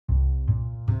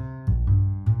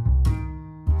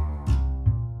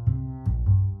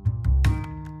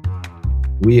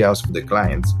We ask the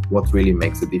clients what really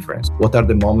makes the difference. What are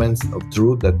the moments of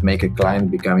truth that make a client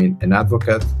becoming an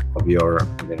advocate of your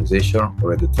organization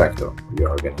or a detractor of your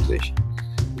organization?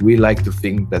 We like to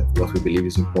think that what we believe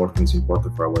is important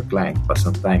for our client, but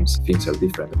sometimes things are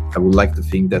different. I would like to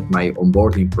think that my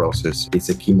onboarding process is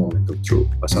a key moment of truth,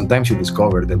 but sometimes you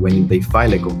discover that when they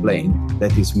file a complaint,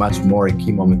 that is much more a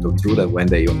key moment of truth than when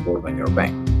they onboard on your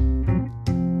bank.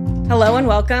 Hello and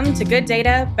welcome to Good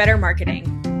Data, Better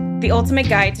Marketing, the ultimate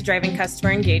guide to driving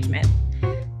customer engagement.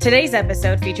 Today's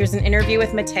episode features an interview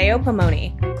with Matteo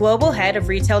Pomoni, Global Head of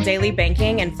Retail Daily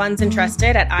Banking and Funds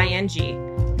Entrusted at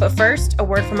ING. But first, a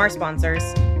word from our sponsors.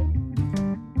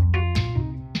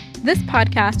 This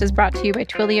podcast is brought to you by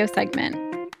Twilio Segment.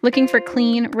 Looking for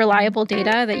clean, reliable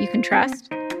data that you can trust?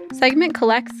 Segment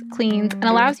collects, cleans, and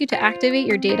allows you to activate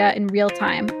your data in real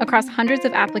time across hundreds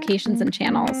of applications and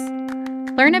channels.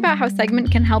 Learn about how Segment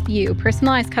can help you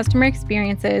personalize customer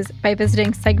experiences by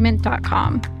visiting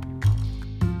segment.com.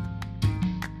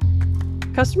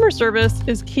 Customer service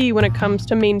is key when it comes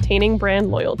to maintaining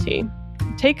brand loyalty.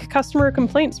 Take customer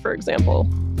complaints, for example.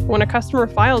 When a customer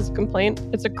files a complaint,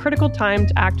 it's a critical time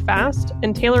to act fast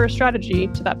and tailor a strategy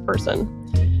to that person.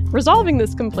 Resolving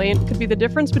this complaint could be the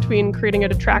difference between creating a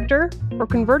detractor or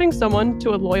converting someone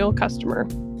to a loyal customer.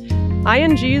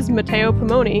 ING's Matteo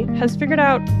Pomoni has figured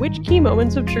out which key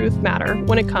moments of truth matter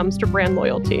when it comes to brand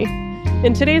loyalty.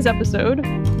 In today's episode,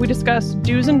 we discuss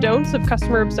do's and don'ts of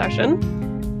customer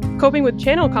obsession, coping with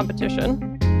channel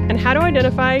competition, and how to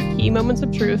identify key moments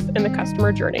of truth in the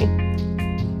customer journey.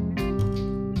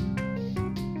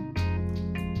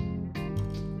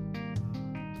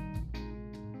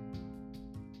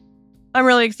 I'm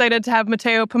really excited to have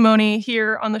Matteo Pomoni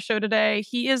here on the show today.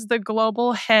 He is the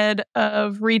global head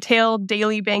of retail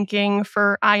daily banking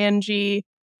for ING,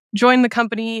 joined the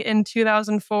company in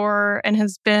 2004 and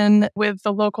has been with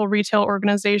the local retail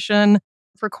organization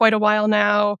for quite a while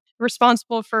now,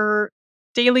 responsible for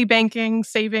daily banking,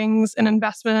 savings, and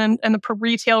investment, and the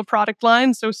retail product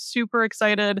line. So super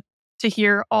excited to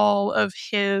hear all of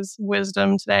his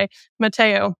wisdom today.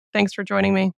 Matteo, thanks for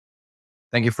joining me.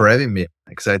 Thank you for having me.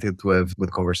 Excited to have a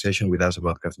good conversation with us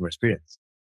about customer experience.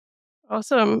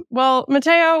 Awesome. Well,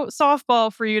 Matteo,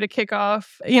 softball for you to kick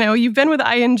off. You've been with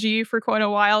ING for quite a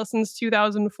while, since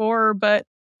 2004, but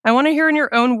I want to hear in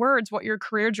your own words what your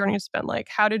career journey has been like.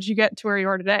 How did you get to where you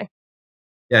are today?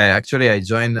 Yeah, actually, I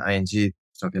joined ING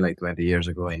something like 20 years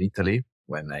ago in Italy,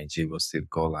 when ING was still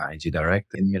called ING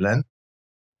Direct in Milan.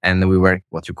 And we were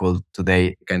what you call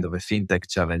today kind of a fintech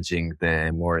challenging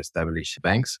the more established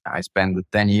banks. I spent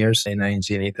 10 years in ING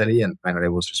in Italy, and finally I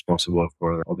was responsible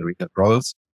for all the retail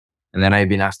products. And then I've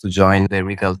been asked to join the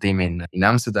retail team in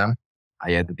Amsterdam.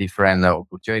 I had different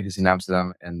opportunities in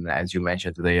Amsterdam. And as you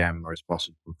mentioned, today I'm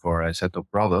responsible for a set of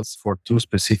products for two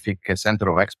specific center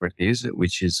of expertise,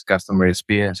 which is customer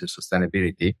experience and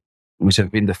sustainability, which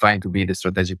have been defined to be the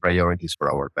strategic priorities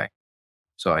for our bank.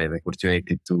 So I have the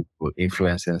opportunity to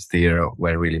influence and steer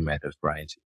where really matters for ING.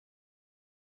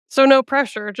 So no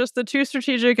pressure, just the two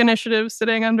strategic initiatives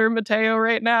sitting under Matteo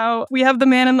right now. We have the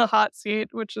man in the hot seat,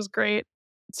 which is great.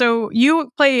 So you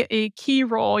play a key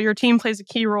role, your team plays a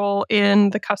key role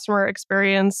in the customer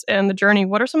experience and the journey.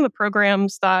 What are some of the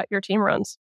programs that your team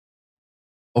runs?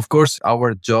 Of course,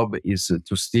 our job is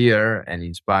to steer and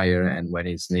inspire, and when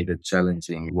it's needed,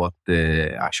 challenging what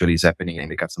actually is happening in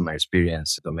the customer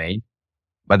experience domain.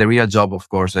 But the real job, of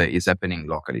course, is happening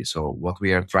locally. So what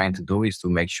we are trying to do is to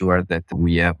make sure that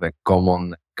we have a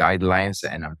common guidelines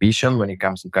and ambition when it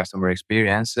comes to customer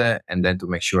experience, and then to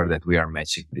make sure that we are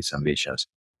matching these ambitions.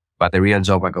 But the real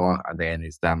job at the end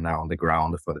is done now on the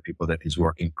ground for the people that is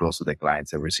working close to the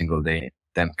clients every single day in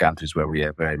 10 countries where we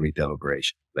have a retail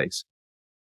operation place.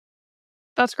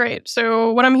 That's great.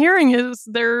 So what I'm hearing is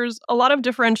there's a lot of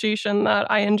differentiation that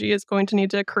ING is going to need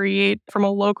to create from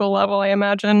a local level, I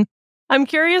imagine. I'm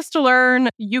curious to learn,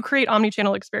 you create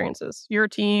omnichannel experiences. Your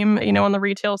team, on the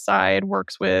retail side,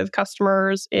 works with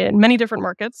customers in many different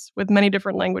markets with many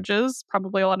different languages,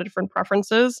 probably a lot of different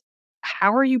preferences.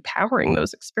 How are you powering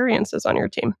those experiences on your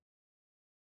team?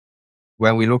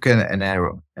 When we look at an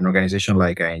organization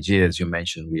like ING, as you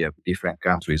mentioned, we have different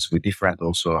countries with different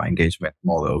also engagement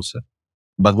models.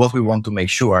 But what we want to make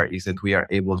sure is that we are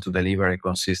able to deliver a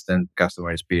consistent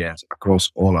customer experience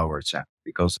across all our channels.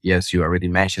 Because yes, you already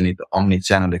mentioned it,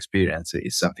 omni-channel experience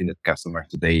is something that customers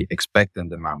today expect and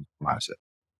demand from us.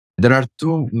 There are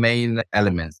two main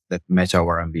elements that match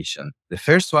our ambition. The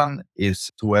first one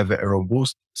is to have a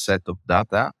robust set of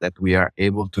data that we are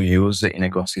able to use in a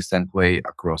consistent way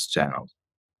across channels.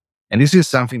 And this is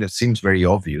something that seems very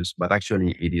obvious, but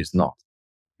actually it is not.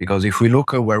 Because if we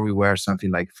look at where we were something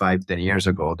like 5, 10 years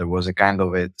ago, there was a kind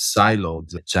of a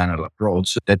siloed channel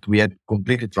approach that we had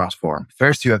completely transformed.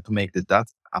 First, you have to make the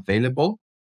data available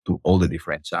to all the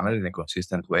different channels in a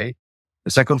consistent way.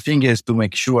 The second thing is to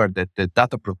make sure that the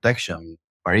data protection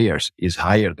barriers is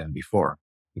higher than before,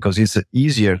 because it's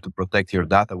easier to protect your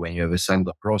data when you have a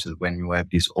siloed process, when you have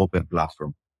this open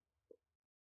platform.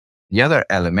 The other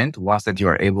element, once that you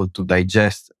are able to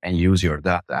digest and use your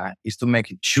data, is to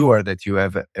make sure that you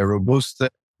have a robust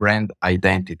brand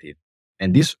identity.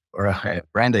 And this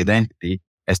brand identity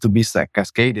has to be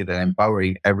cascaded and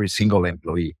empowering every single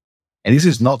employee. And this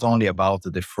is not only about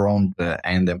the front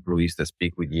end employees that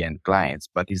speak with the end clients,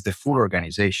 but it's the full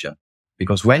organization.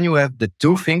 Because when you have the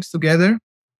two things together,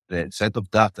 the set of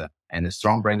data and a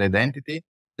strong brand identity,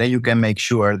 then you can make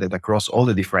sure that across all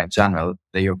the different channels,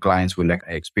 that your clients will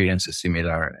experience a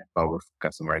similar powerful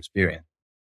customer experience.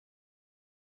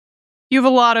 You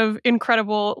have a lot of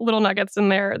incredible little nuggets in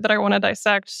there that I want to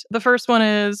dissect. The first one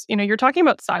is, you're talking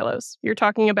about silos. You're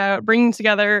talking about bringing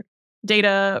together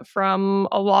data from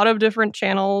a lot of different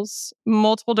channels,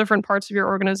 multiple different parts of your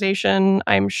organization,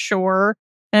 I'm sure,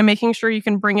 and making sure you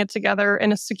can bring it together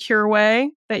in a secure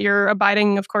way, that you're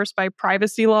abiding, of course, by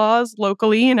privacy laws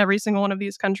locally in every single one of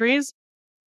these countries.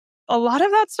 A lot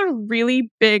of that's a really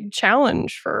big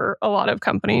challenge for a lot of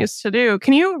companies to do.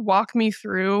 Can you walk me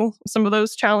through some of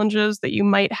those challenges that you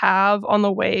might have on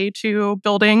the way to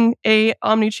building a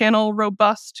omnichannel,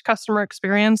 robust customer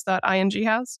experience that ING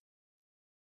has?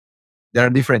 There are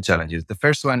different challenges. The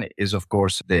first one is, of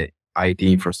course, the IT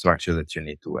infrastructure that you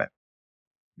need to have.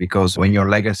 Because when your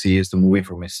legacy is to moving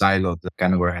from a siloed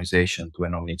kind of organization to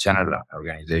an omnichannel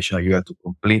organization, you have to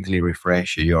completely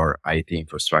refresh your IT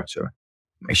infrastructure.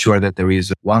 Make sure that there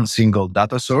is one single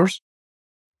data source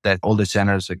that all the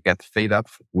channels get fed up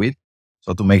with.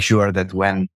 So to make sure that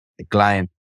when a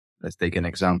client, let's take an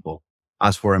example,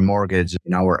 asks for a mortgage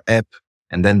in our app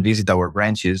and then visit our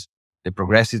branches, the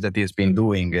progresses that he's been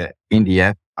doing in the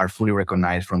app are fully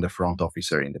recognized from the front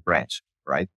officer in the branch,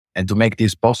 right? And to make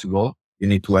this possible, you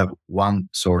need to have one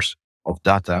source of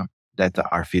data that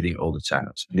are feeding all the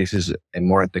channels. This is a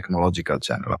more technological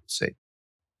channel, I would say.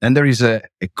 Then there is a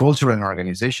cultural and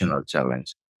organizational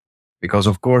challenge. Because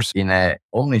of course, in a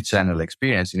omni-channel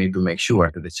experience, you need to make sure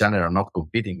that the channels are not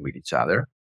competing with each other,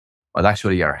 but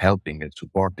actually are helping and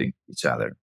supporting each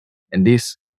other. And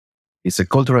this is a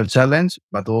cultural challenge,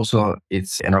 but also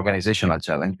it's an organizational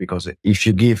challenge, because if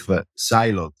you give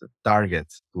siloed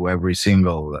targets to every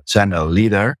single channel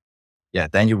leader,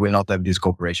 then you will not have this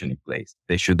cooperation in place.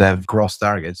 They should have cross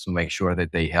targets to make sure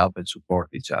that they help and support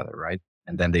each other, right?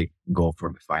 And then they go for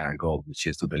the final goal, which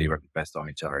is to deliver the best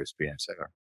omnichannel experience ever.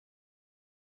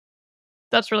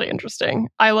 That's really interesting.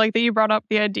 I like that you brought up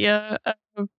the idea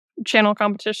of channel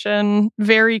competition,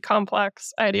 very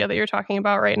complex idea that you're talking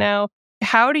about right now.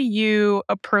 How do you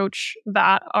approach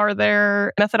that? Are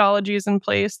there methodologies in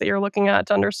place that you're looking at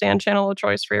to understand channel of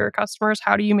choice for your customers?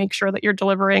 How do you make sure that you're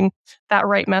delivering that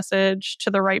right message to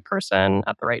the right person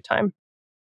at the right time?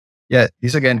 Yeah,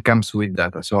 this again comes with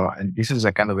data. So and this is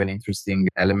a kind of an interesting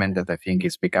element that I think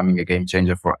is becoming a game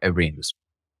changer for every industry.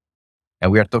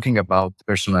 And we are talking about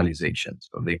personalization.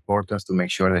 So the importance to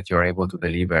make sure that you're able to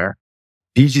deliver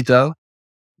digital,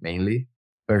 mainly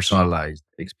personalized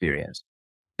experience.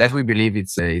 That we believe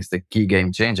is the key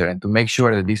game changer. And to make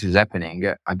sure that this is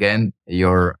happening, again,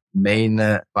 your main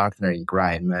partner in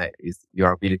crime is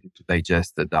your ability to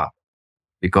digest the data.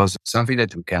 Because something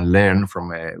that we can learn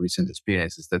from a recent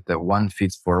experience is that the one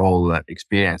fits for all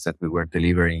experience that we were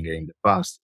delivering in the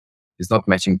past is not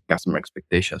matching customer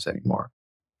expectations anymore.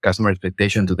 Customer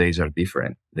expectations today are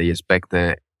different. They expect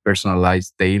a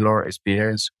personalized, tailored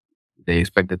experience. They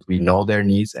expect that we know their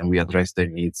needs and we address their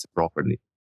needs properly.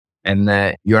 And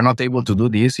you are not able to do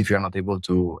this if you're not able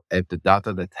to have the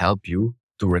data that help you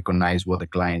to recognize what the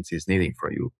client is needing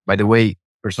for you. By the way,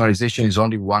 personalization is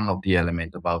only one of the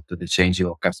elements about the changing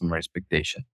of customer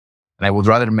expectation. And I would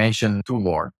rather mention two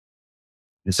more.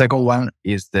 The second one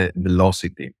is the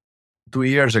velocity. 2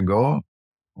 years ago,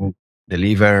 we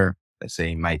deliver, let's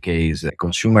say in my case, a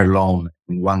consumer loan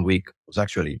in 1 week was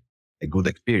actually a good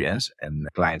experience, and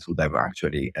clients would have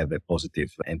actually have a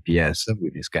positive NPS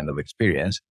with this kind of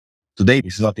experience. Today,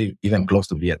 it's not even close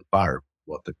to be at par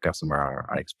what the customer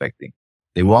are expecting.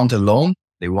 They want a loan.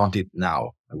 They want it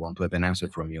now. I want to have an answer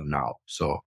from you now.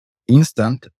 So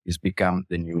instant is become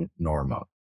the new normal.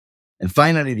 And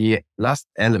finally, the last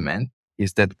element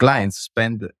is that clients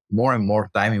spend more and more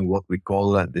time in what we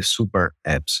call the super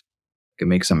apps. I can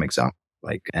make some examples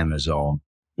like Amazon,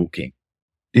 Booking.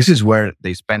 This is where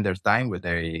they spend their time, where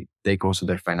they take also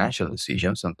their financial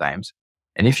decisions sometimes.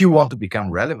 And if you want to become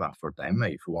relevant for them,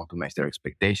 if you want to match their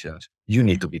expectations, you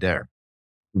need to be there,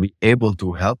 be able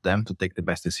to help them to take the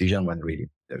best decision when really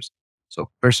matters. So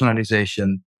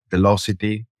personalization,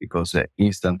 velocity, because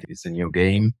instant is a new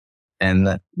game,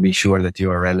 and be sure that you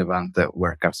are relevant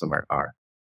where customers are.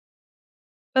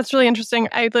 That's really interesting.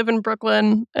 I live in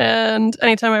Brooklyn, and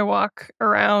anytime I walk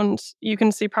around, you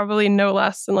can see probably no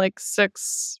less than like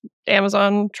 6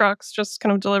 Amazon trucks just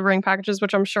kind of delivering packages,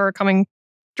 which I'm sure are coming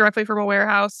directly from a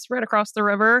warehouse right across the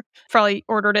river. Probably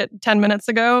ordered it 10 minutes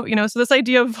ago. So this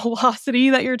idea of velocity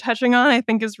that you're touching on, I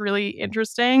think is really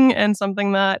interesting and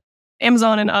something that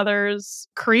Amazon and others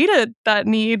created that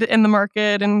need in the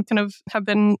market and kind of have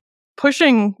been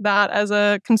pushing that as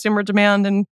a consumer demand,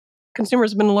 and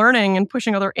consumers have been learning and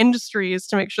pushing other industries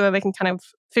to make sure that they can kind of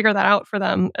figure that out for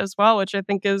them as well, which I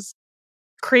think is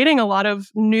creating a lot of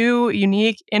new,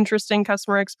 unique, interesting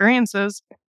customer experiences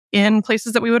in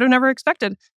places that we would have never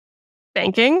expected.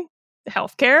 Banking,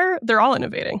 healthcare, they're all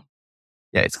innovating.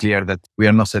 Yeah, it's clear that we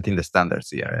are not setting the standards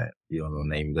here. You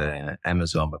named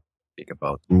Amazon, but think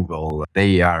about Google.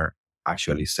 They are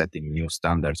actually setting new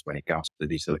standards when it comes to the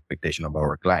digital expectation of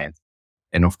our clients.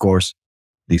 And of course,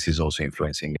 this is also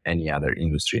influencing any other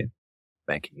industry.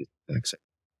 Banking is an exception.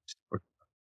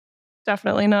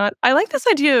 Definitely not. I like this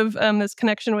idea of this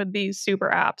connection with these super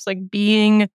apps, like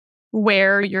being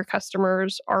where your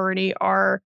customers already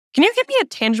are. Can you give me a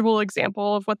tangible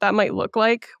example of what that might look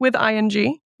like with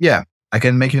ING? Yeah, I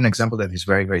can make you an example that is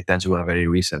very, very tangible and very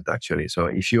recent, actually. So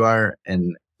if you are a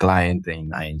client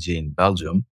in ING in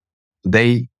Belgium,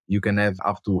 today you can have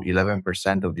up to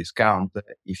 11% of discount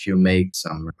if you make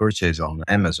some purchase on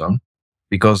Amazon,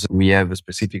 because we have a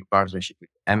specific partnership with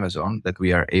Amazon that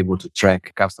we are able to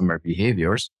track customer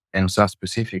behaviors, and some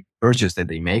specific purchase that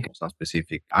they make, some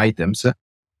specific items,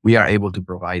 we are able to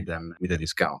provide them with a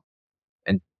discount.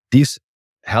 And this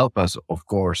help us, of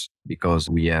course, because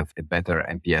we have a better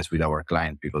NPS with our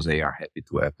client because they are happy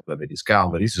to have a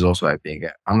discount. But this is also helping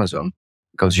Amazon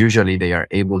because usually they are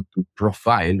able to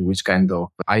profile which kind of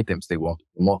items they want to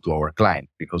promote to our client,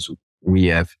 because we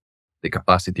have the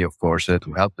capacity, of course,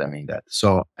 to help them in that.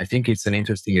 So I think it's an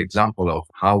interesting example of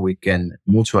how we can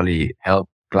mutually help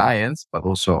clients, but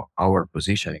also our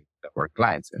positioning of our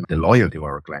clients and the loyalty of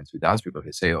our clients with us, because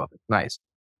they say, oh, that's nice.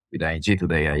 With ING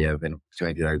today, I have an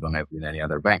opportunity that I don't have with any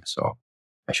other bank. So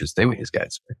I should stay with these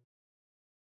guys.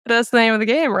 That's the name of the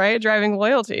game, right? Driving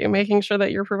loyalty, making sure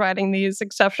that you're providing these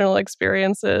exceptional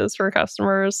experiences for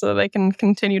customers so they can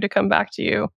continue to come back to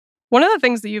you. One of the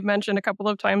things that you've mentioned a couple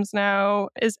of times now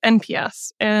is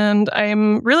NPS. And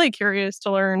I'm really curious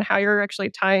to learn how you're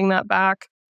actually tying that back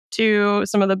to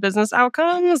some of the business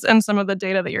outcomes and some of the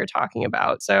data that you're talking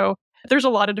about. So there's a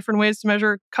lot of different ways to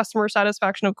measure customer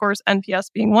satisfaction, of course,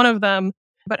 NPS being one of them.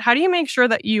 But how do you make sure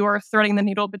that you are threading the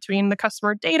needle between the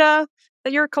customer data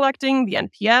that you're collecting, the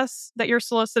NPS that you're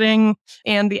soliciting,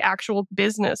 and the actual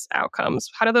business outcomes?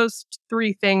 How do those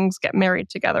 3 things get married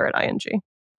together at ING?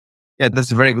 Yeah,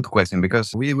 that's a very good question,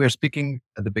 because we were speaking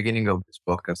at the beginning of this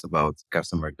podcast about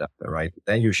customer data, right?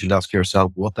 Then you should ask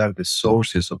yourself, what are the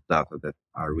sources of data that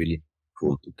are really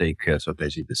cool to take a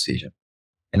strategic decision?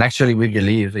 And actually, we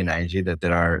believe in ING that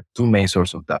there are 2 main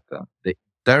sources of data. The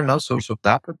internal source of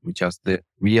data, which is the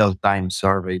real-time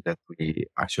survey that we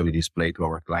actually display to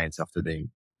our clients after they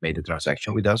made a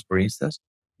transaction with us, for instance.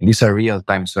 And these are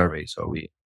real-time surveys. So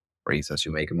for instance,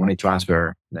 you make a money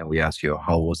transfer, then we ask you,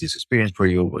 how was this experience for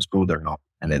you? Was good or not?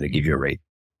 And then they give you a rate.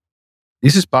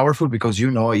 This is powerful because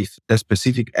you know if that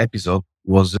specific episode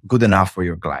was good enough for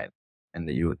your client, and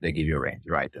they give you a range,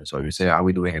 right? And so you say, are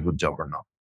we doing a good job or not?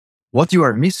 What you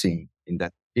are missing in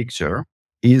that picture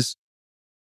is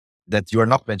that you are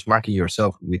not benchmarking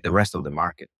yourself with the rest of the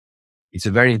market. It's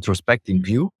a very introspective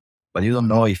view, but you don't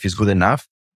know if it's good enough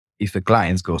if a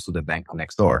client goes to the bank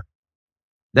next door.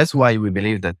 That's why we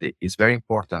believe that it's very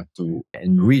important to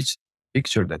enrich the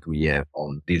picture that we have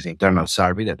on this internal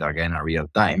survey that again are real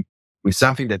time with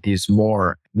something that is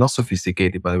more, not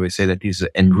sophisticated, but we say that is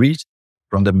enriched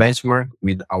from the benchmark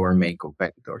with our main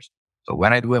competitors. So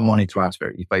when I do a money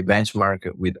transfer, if I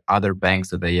benchmark with other banks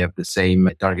that they have the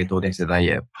same target audience that I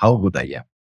have, how good I am.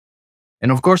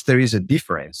 And of course, there is a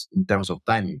difference in terms of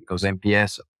timing, because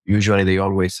NPS, usually they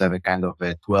always have a kind of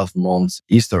a 12 months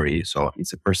history. So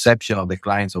it's a perception of the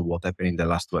clients of what happened in the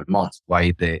last 12 months.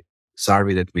 Why the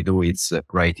survey that we do, it's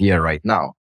right here, right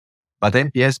now. But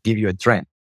NPS give you a trend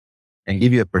and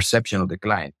give you a perception of the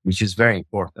client, which is very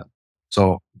important.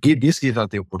 So this gives us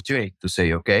the opportunity to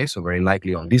say, okay, so very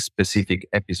likely on these specific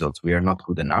episodes, we are not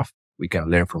good enough. We can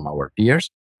learn from our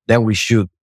peers. Then we should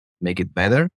make it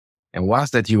better. And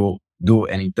once that you do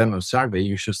an internal survey,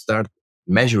 you should start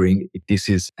measuring if this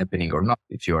is happening or not,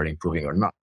 if you are improving or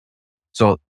not.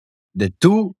 So the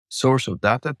two sources of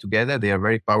data together, they are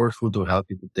very powerful to help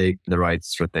you to take the right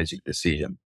strategic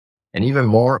decision. And even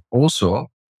more also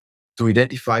to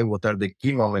identify what are the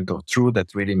key moments of truth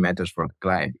that really matters for the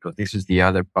client, because this is the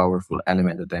other powerful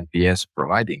element that NPS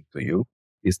providing to you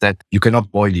is that you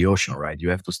cannot boil the ocean, right? You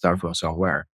have to start from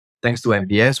somewhere. Thanks to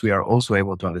NPS, we are also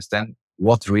able to understand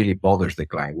what really bothers the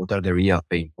client. What are the real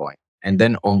pain points? And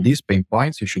then on these pain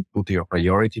points, you should put your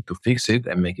priority to fix it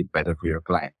and make it better for your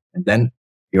client. And then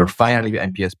your finally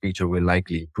NPS picture will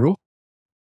likely improve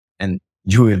and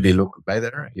you will be look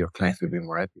better. Your clients will be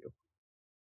more happy.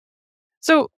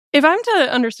 So if I'm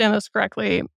to understand this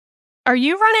correctly, are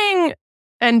you running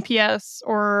NPS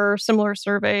or similar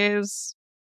surveys?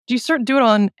 Do you do it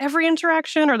on every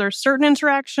interaction? Are there certain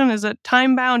interaction? Is it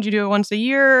time bound? You do it once a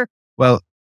year? Well,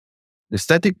 the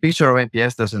static picture of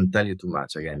NPS doesn't tell you too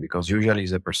much again, because usually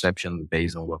it's a perception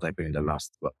based on what happened in the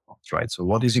last 12 months, right? So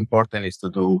what is important is to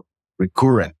do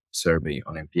recurrent survey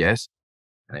on NPS.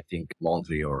 And I think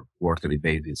monthly or quarterly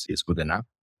basis is good enough,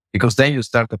 because then you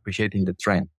start appreciating the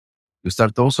trend. You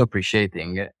start also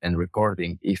appreciating and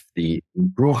recording if the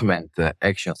improvement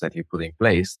actions that you put in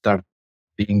place start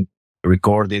being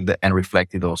recorded and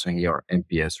reflected also in your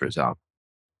NPS result.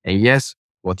 And yes,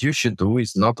 what you should do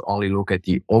is not only look at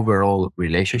the overall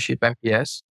relationship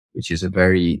NPS, which is a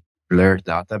very blurred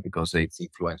data because it's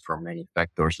influenced from many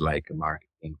factors like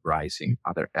marketing, pricing,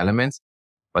 other elements.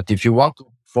 But if you want to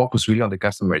focus really on the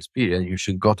customer experience, you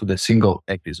should go to the single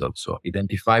episode. So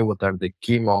identify what are the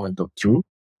key moments of truth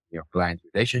in your client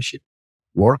relationship,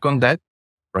 work on that,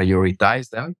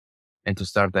 prioritize them, and to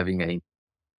start having an.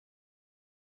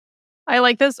 I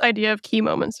like this idea of key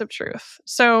moments of truth.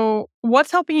 So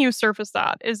what's helping you surface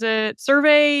that? Is it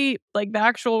survey, like the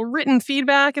actual written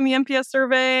feedback in the NPS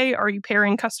survey? Are you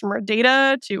pairing customer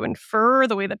data to infer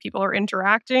the way that people are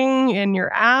interacting in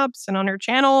your apps and on your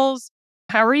channels?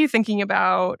 How are you thinking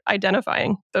about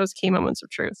identifying those key moments of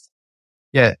truth?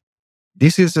 Yeah,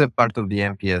 this is a part of the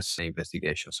NPS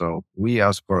investigation. So we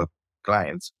ask for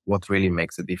clients what really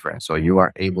makes a difference. So you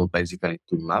are able basically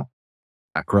to map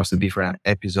across the different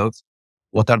episodes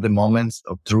what are the moments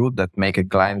of truth that make a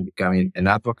client becoming an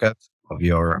advocate of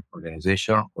your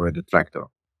organization or a detractor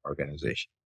organization.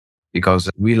 Because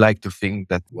we like to think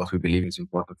that what we believe is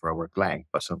important for our client,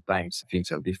 but sometimes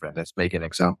things are different. Let's make an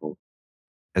example.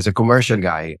 As a commercial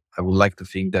guy, I would like to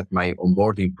think that my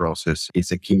onboarding process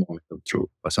is a key moment of truth.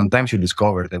 But sometimes you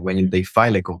discover that when they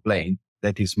file a complaint,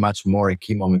 that is much more a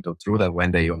key moment of truth than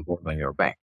when they onboard on your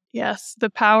bank. Yes, the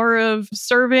power of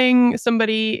serving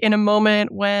somebody in a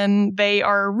moment when they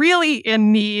are really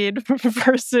in need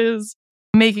versus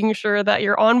making sure that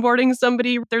you're onboarding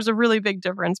somebody. There's a really big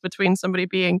difference between somebody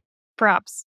being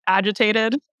perhaps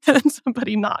agitated and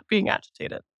somebody not being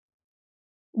agitated.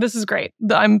 This is great.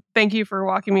 Thank you for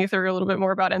walking me through a little bit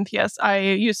more about NPS. I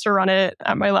used to run it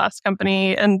at my last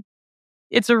company, and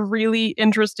it's a really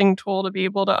interesting tool to be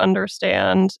able to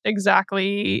understand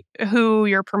exactly who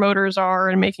your promoters are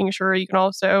and making sure you can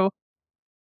also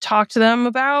talk to them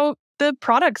about the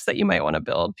products that you might want to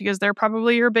build, because they're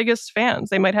probably your biggest fans.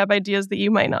 They might have ideas that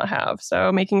you might not have.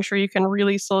 So making sure you can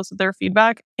really solicit their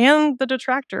feedback, and the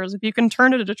detractors. If you can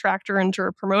turn a detractor into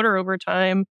a promoter over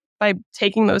time by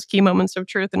taking those key moments of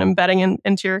truth and embedding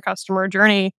into your customer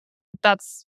journey,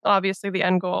 that's obviously the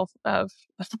end goal of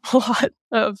a lot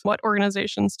of what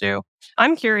organizations do.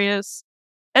 I'm curious,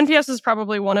 NPS is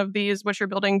probably one of these which you're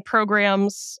building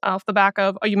programs off the back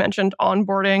of. You mentioned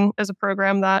onboarding as a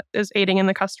program that is aiding in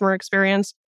the customer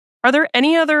experience. Are there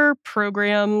any other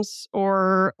programs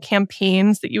or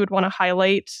campaigns that you would want to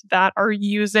highlight that are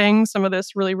using some of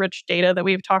this really rich data that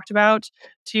we've talked about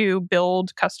to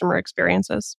build customer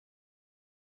experiences?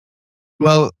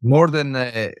 Well, more than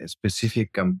a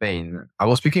specific campaign, I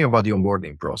was speaking about the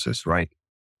onboarding process, right?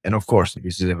 And of course,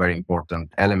 this is a very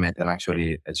important element. And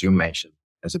actually, as you mentioned,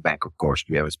 as a bank, of course,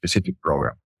 we have a specific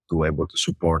program to be able to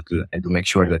support and to make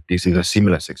sure that this is a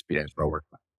seamless experience for our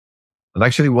clients. But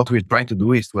actually, what we're trying to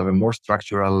do is to have a more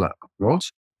structural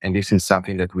approach. And this is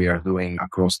something that we are doing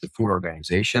across the full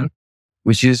organization,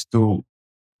 which is to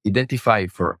identify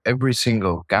for every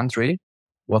single country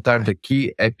what are the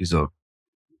key episodes,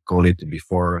 call it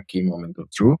before key moment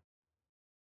of truth,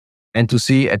 and to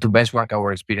see and to benchmark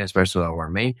our experience versus our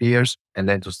main peers, and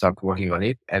then to start working on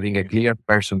it, having a clear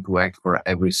person to act for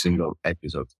every single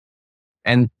episode.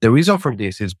 And the reason for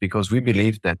this is because we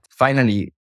believe that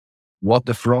finally, what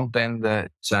the front end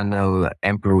channel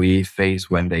employee face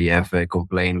when they have a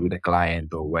complaint with a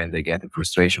client or when they get a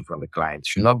frustration from the client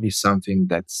should not be something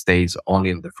that stays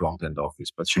only in the front end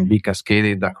office, but should be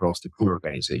cascaded across the full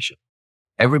organization.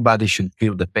 everybody should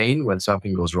feel the pain when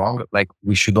something goes wrong. Like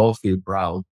we should all feel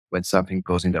proud when something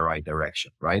goes in the right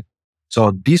direction, right?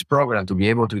 So this program, to be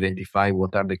able to identify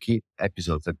what are the key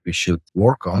episodes that we should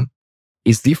work on,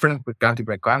 is different with country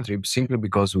by country, simply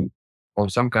because on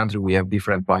some country we have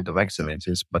different point of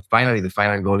excellences. But finally, the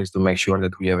final goal is to make sure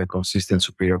that we have a consistent,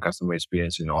 superior customer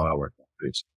experience in all our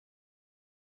countries.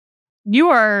 You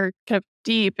are kind of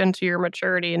deep into your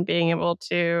maturity and being able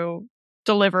to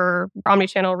deliver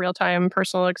omnichannel real-time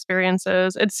personal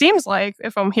experiences. It seems like,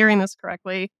 if I'm hearing this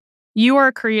correctly, you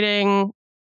are creating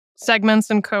segments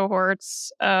and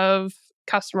cohorts of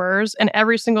customers in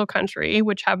every single country,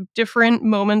 which have different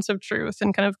moments of truth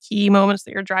and kind of key moments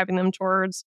that you're driving them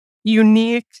towards,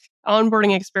 unique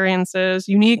onboarding experiences,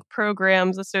 unique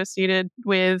programs associated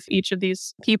with each of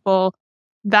these people.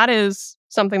 That is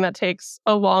something that takes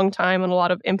a long time and a lot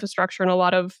of infrastructure and a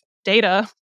lot of data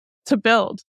to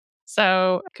build.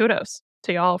 So kudos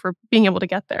to y'all for being able to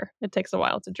get there. It takes a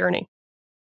while. It's a journey.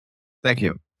 Thank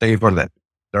you. Thank you for that.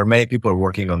 There are many people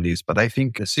working on this, but I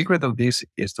think the secret of this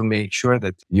is to make sure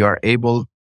that you are able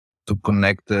to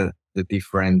connect the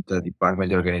different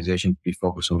department organization to be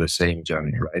focused on the same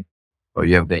journey, right? So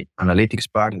you have the analytics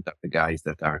part, that are the guys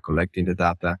that are collecting the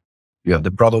data. You have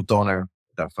the product owner,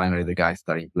 that are finally the guys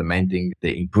that are implementing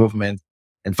the improvement.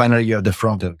 And finally, you have the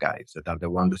front-end guys that are the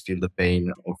ones that feel the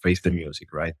pain or face the music,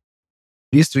 right?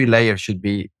 These three layers should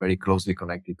be very closely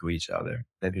connected to each other.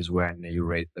 That is when you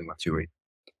rate the maturity.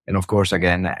 And of course,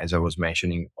 again, as I was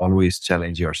mentioning, always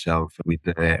challenge yourself with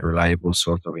a reliable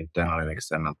sort of internal and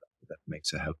external that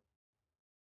makes a help.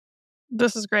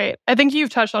 This is great. I think you've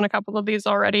touched on a couple of these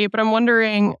already, but I'm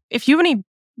wondering if you have any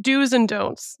do's and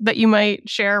don'ts that you might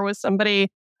share with somebody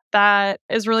that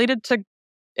is related to,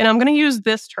 and I'm going to use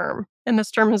this term, and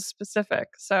this term is specific.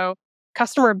 So,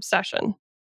 customer obsession.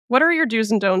 What are your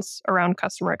do's and don'ts around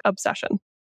customer obsession?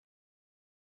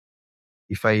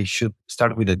 If I should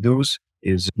start with the do's,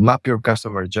 is map your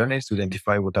customer journeys to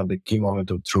identify what are the key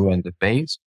moments of truth and the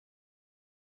pains.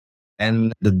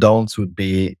 And the don'ts would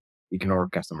be ignore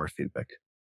customer feedback.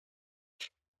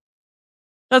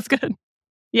 That's good.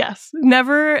 Yes.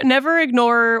 Never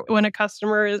ignore when a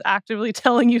customer is actively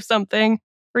telling you something,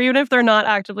 or even if they're not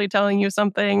actively telling you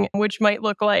something, which might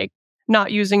look like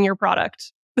not using your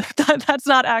product. That's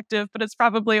not active, but it's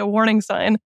probably a warning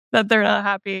sign that they're not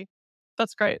happy.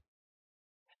 That's great.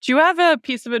 Do you have a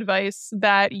piece of advice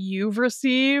that you've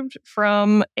received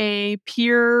from a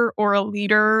peer or a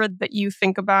leader that you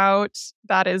think about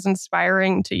that is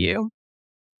inspiring to you?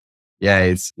 Yeah,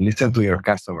 it's listen to your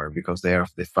customer because they are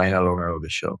the final owner of the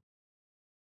show.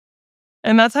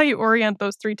 And that's how you orient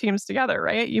those three teams together,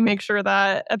 right? You make sure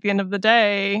that at the end of the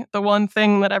day, the one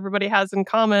thing that everybody has in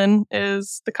common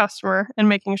is the customer, and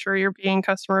making sure you're being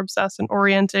customer obsessed and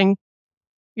orienting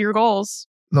your goals.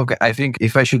 Look, I think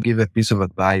if I should give a piece of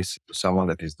advice to someone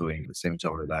that is doing the same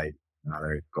job that I,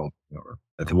 another company, or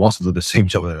that wants to do the same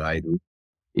job that I do,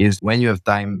 is when you have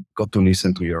time, go to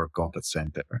listen to your contact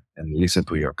center and listen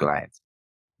to your clients.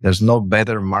 There's no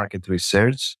better market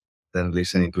research than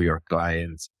listening to your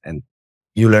clients, and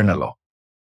you learn a lot.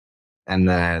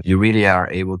 And you really are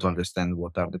able to understand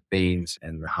what are the pains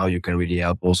and how you can really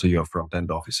help also your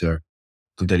front-end officer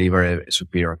to deliver a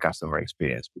superior customer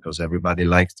experience, because everybody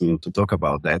likes to talk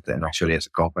about that. And actually, as a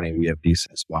company, we have this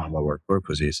as one of our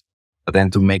purposes. But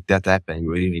then to make that happen,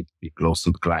 you really need to be close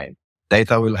to the client.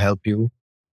 Data will help you.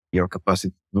 Your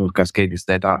capacity to cascade this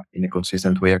data in a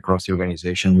consistent way across the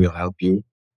organization will help you.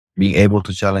 Being able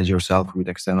to challenge yourself with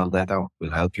external data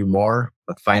will help you more.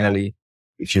 But finally,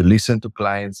 if you listen to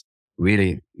clients,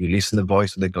 really, you listen to the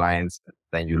voice of the clients,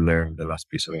 then you learn the last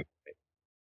piece of it.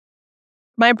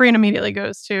 My brain immediately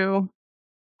goes to,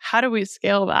 how do we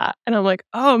scale that? And I'm like,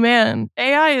 oh man,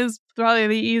 AI is probably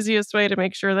the easiest way to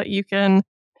make sure that you can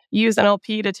use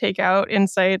NLP to take out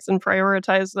insights and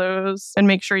prioritize those and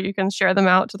make sure you can share them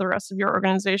out to the rest of your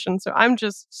organization. So I'm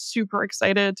just super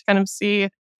excited to kind of see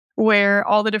where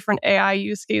all the different AI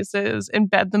use cases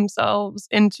embed themselves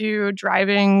into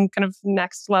driving kind of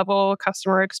next level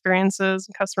customer experiences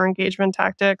and customer engagement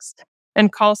tactics. And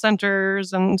call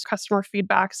centers and customer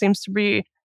feedback seems to be,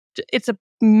 it's a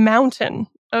mountain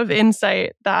of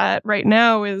insight that right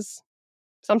now is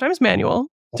sometimes manual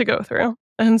to go through.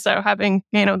 And so having,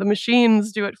 the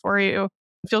machines do it for you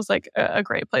feels like a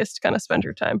great place to kind of spend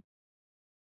your time.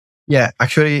 Yeah,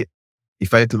 actually,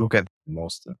 if I had to look at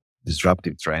most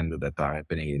disruptive trends that are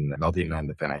happening not in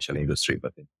the financial industry,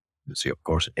 but in the industry, of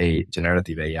course,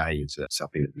 generative AI is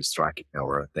something that is striking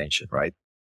our attention, right?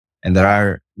 And there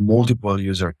are multiple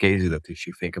user cases that, if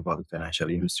you think about the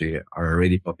financial industry, are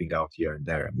already popping out here and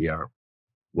there. And we are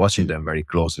watching them very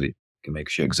closely. I can make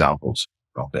a few examples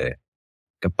from the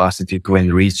capacity to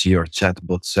enrich your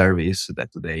chatbot service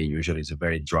that today usually is a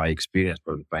very dry experience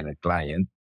for the final client,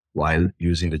 while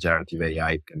using the generative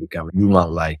AI can become a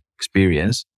human-like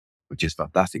experience, which is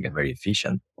fantastic and very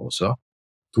efficient also,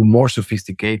 to more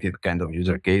sophisticated kind of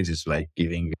user cases like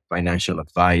giving financial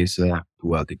advice to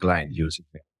wealthy clients using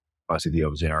the capacity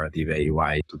of generative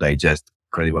AI to digest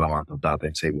incredible amount of data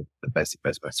and say what the best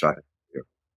investment strategy.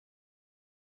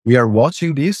 We are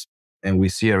watching this and we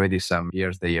see already some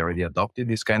years they already adopted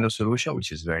this kind of solution,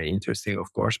 which is very interesting,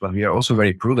 of course, but we are also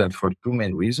very prudent for two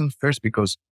main reasons. First,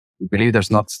 because we believe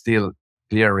there's not still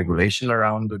clear regulation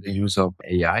around the use of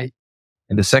AI.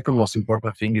 And the second most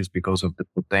important thing is because of the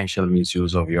potential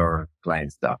misuse of your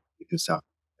client's data. Because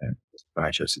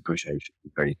financial situation, you should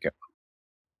be very careful.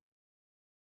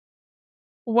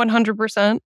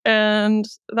 100%. And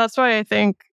that's why I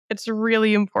think it's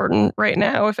really important right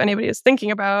now, if anybody is thinking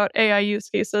about AI use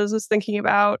cases, is thinking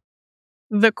about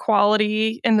the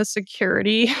quality and the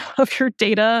security of your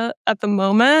data at the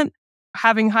moment.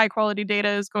 Having high quality data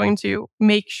is going to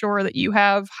make sure that you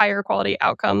have higher quality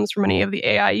outcomes from any of the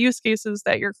AI use cases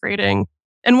that you're creating.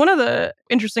 And one of the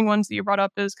interesting ones that you brought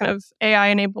up is kind of AI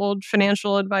enabled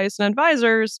financial advice and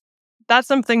advisors. That's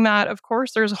something that, of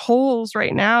course, there's holes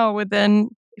right now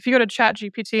within. If you go to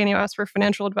ChatGPT and you ask for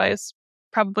financial advice,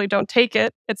 probably don't take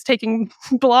it. It's taking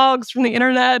blogs from the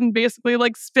internet and basically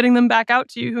like spitting them back out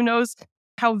to you. Who knows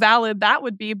how valid that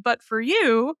would be? But for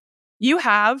you, you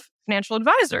have financial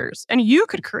advisors and you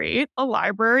could create a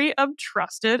library of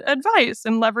trusted advice,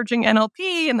 and leveraging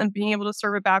NLP and then being able to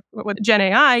serve it back with Gen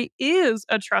AI is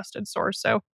a trusted source.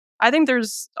 So I think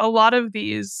there's a lot of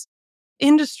these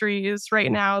industries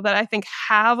right now that I think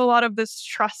have a lot of this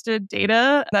trusted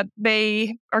data that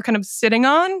they are kind of sitting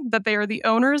on, that they are the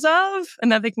owners of,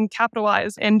 and that they can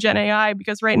capitalize in Gen AI.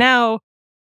 Because right now,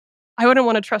 I wouldn't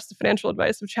want to trust the financial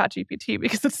advice of ChatGPT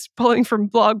because it's pulling from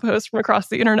blog posts from across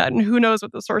the internet, and who knows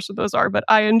what the source of those are. But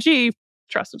ING,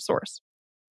 trusted source.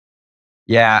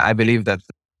 Yeah, I believe that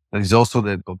is also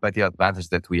the competitive advantage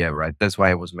that we have, right? That's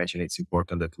why I was mentioning it's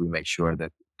important that we make sure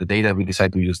that the data we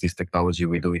decide to use this technology,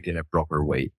 we do it in a proper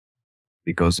way,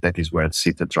 because that is where it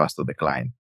sits the trust of the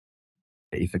client.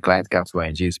 If a client comes to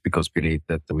ING, it's because we believe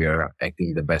that we are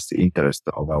acting in the best interest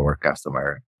of our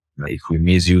customer. If we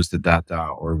misuse the data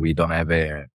or we don't have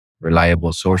a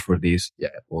reliable source for this,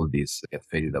 all this get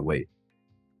faded away.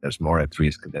 There's more at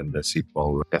risk than the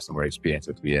simple customer experience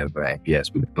that we have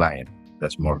NPS with the client.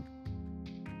 That's more.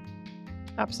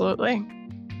 Absolutely.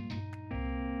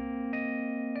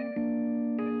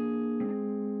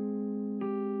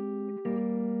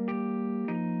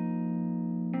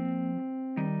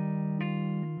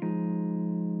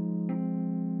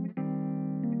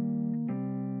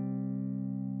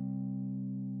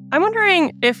 I'm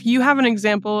wondering if you have an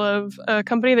example of a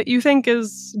company that you think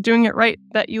is doing it right,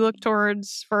 that you look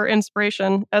towards for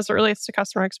inspiration as it relates to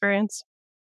customer experience.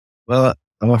 Well,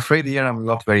 I'm afraid here I'm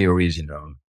not very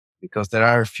original, because there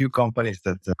are a few companies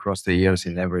that across the years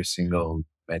in every single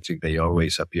metric, they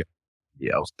always appear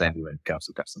the outstanding when it comes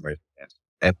to customer experience.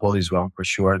 Apple is one for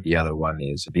sure. The other one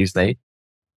is Disney.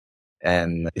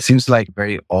 And it seems like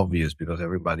very obvious because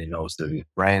everybody knows the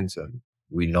brands and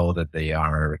we know that they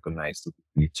are recognized to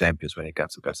be champions when it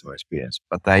comes to customer experience.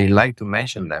 But I like to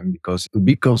mention them because to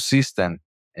be consistent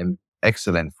and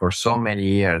excellent for so many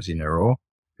years in a row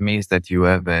means that you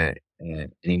have an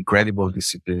incredible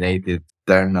disciplined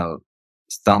internal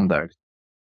standard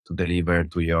to deliver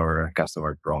to your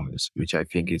customer promise, which I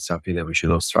think is something that we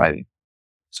should all strive in.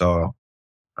 So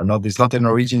it's not an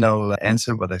original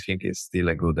answer, but I think it's still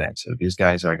a good answer. These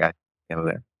guys are guys who can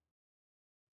learn.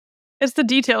 It's the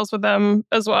details with them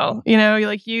as well. You know,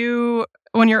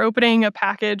 when you're opening a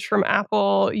package from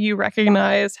Apple, you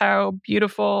recognize how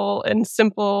beautiful and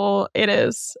simple it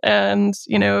is. And,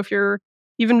 if you're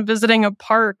even visiting a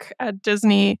park at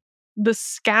Disney, the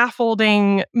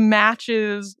scaffolding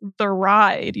matches the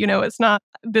ride. It's not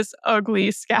this ugly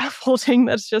scaffolding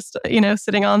that's just,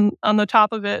 sitting on the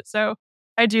top of it. So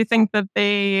I do think that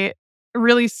they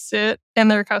really sit in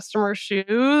their customer's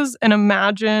shoes and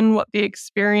imagine what the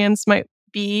experience might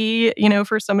be,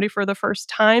 for somebody for the first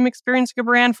time experiencing a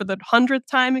brand, for the 100th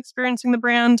time experiencing the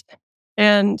brand,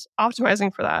 and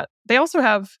optimizing for that. They also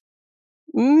have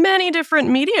many different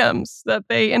mediums that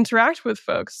they interact with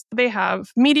folks. They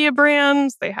have media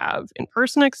brands, they have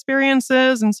in-person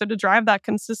experiences. And so to drive that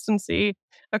consistency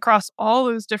across all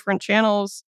those different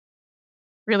channels,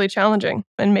 really challenging,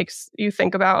 and makes you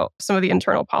think about some of the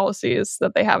internal policies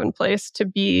that they have in place to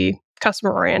be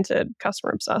customer-oriented,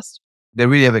 customer-obsessed. They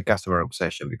really have a customer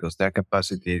obsession because their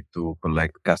capacity to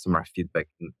collect customer feedback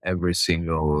in every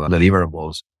single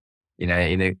deliverables. In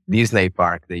a Disney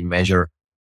park, they measure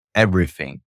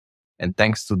everything. And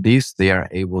thanks to this, they are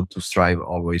able to strive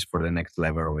always for the next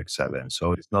level of excellence.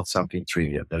 So it's not something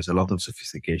trivial. There's a lot of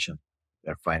sophistication in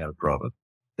their final product.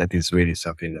 That is really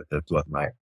something that to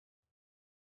admire.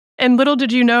 And little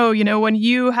did you know, when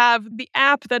you have the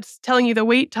app that's telling you the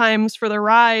wait times for the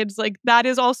rides, like that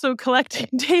is also collecting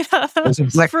data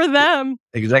for them.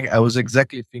 Exactly. I was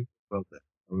exactly thinking about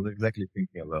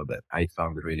that. I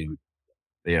found it really,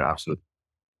 they are absolutely.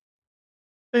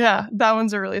 Yeah, that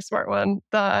one's a really smart one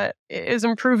that is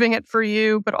improving it for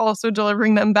you, but also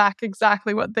delivering them back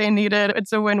exactly what they needed.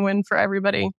 It's a win-win for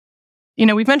everybody.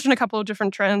 We've mentioned a couple of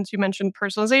different trends. You mentioned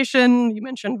personalization, you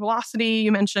mentioned velocity,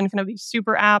 you mentioned kind of these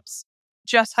super apps.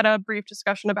 Just had a brief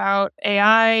discussion about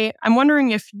AI. I'm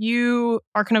wondering if you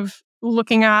are kind of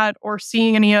looking at or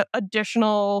seeing any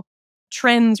additional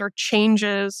trends or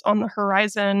changes on the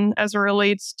horizon as it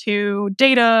relates to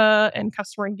data and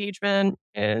customer engagement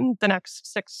in the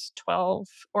next 6, 12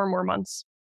 or more months?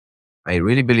 I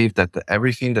really believe that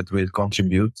everything that will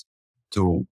contribute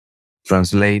to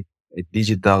translate a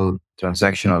digital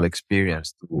transactional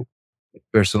experience to a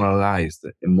personalized,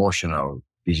 emotional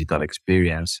digital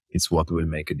experience is what will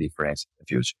make a difference in the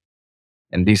future.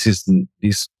 And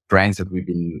these trends that we've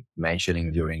been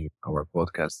mentioning during our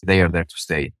podcast, they are there to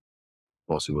stay.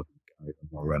 Possible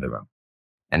more relevant.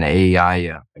 And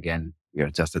AI, again, we are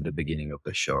just at the beginning of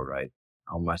the show, right?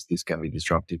 How much this can be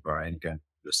disruptive for any kind of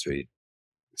industry,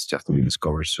 it's just to be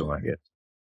discovered soon, I guess.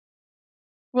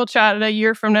 We'll chat a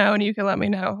year from now and you can let me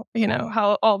know,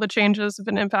 how all the changes have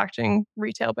been impacting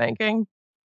retail banking.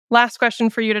 Last question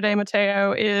for you today,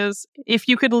 Matteo, is if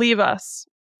you could leave us,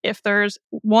 if there's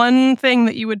one thing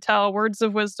that you would tell, words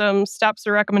of wisdom, steps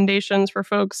or recommendations for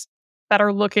folks that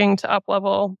are looking to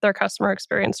up-level their customer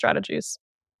experience strategies?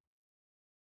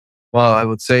 Well, I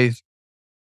would say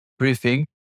 3 things.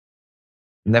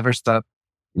 Never stop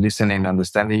listening,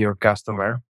 understanding your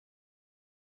customer.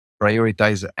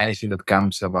 Prioritize anything that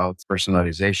comes about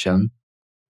personalization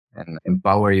and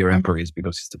empower your employees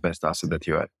because it's the best asset that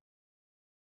you have.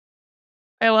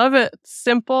 I love it.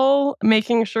 Simple,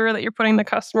 making sure that you're putting the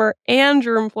customer and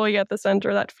your employee at the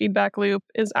center. That feedback loop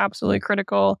is absolutely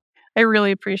critical. I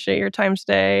really appreciate your time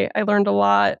today. I learned a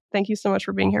lot. Thank you so much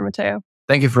for being here, Matteo.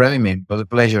 Thank you for having me. It was a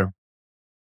pleasure.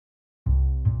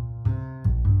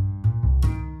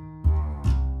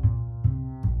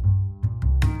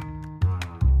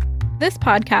 This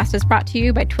podcast is brought to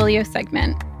you by Twilio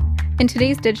Segment. In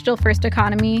today's digital-first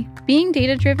economy, being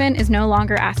data-driven is no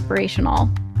longer aspirational.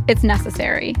 It's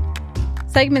necessary.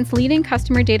 Segment's leading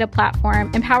customer data platform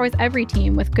empowers every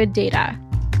team with good data.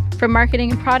 From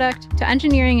marketing and product to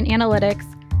engineering and analytics,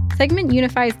 Segment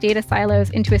unifies data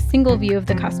silos into a single view of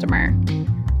the customer.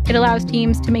 It allows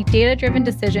teams to make data-driven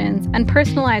decisions and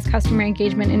personalize customer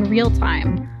engagement in real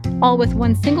time, all with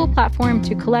one single platform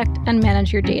to collect and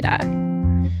manage your data.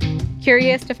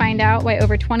 Curious to find out why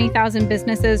over 20,000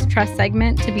 businesses trust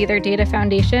Segment to be their data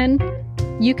foundation?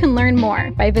 You can learn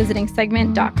more by visiting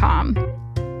segment.com.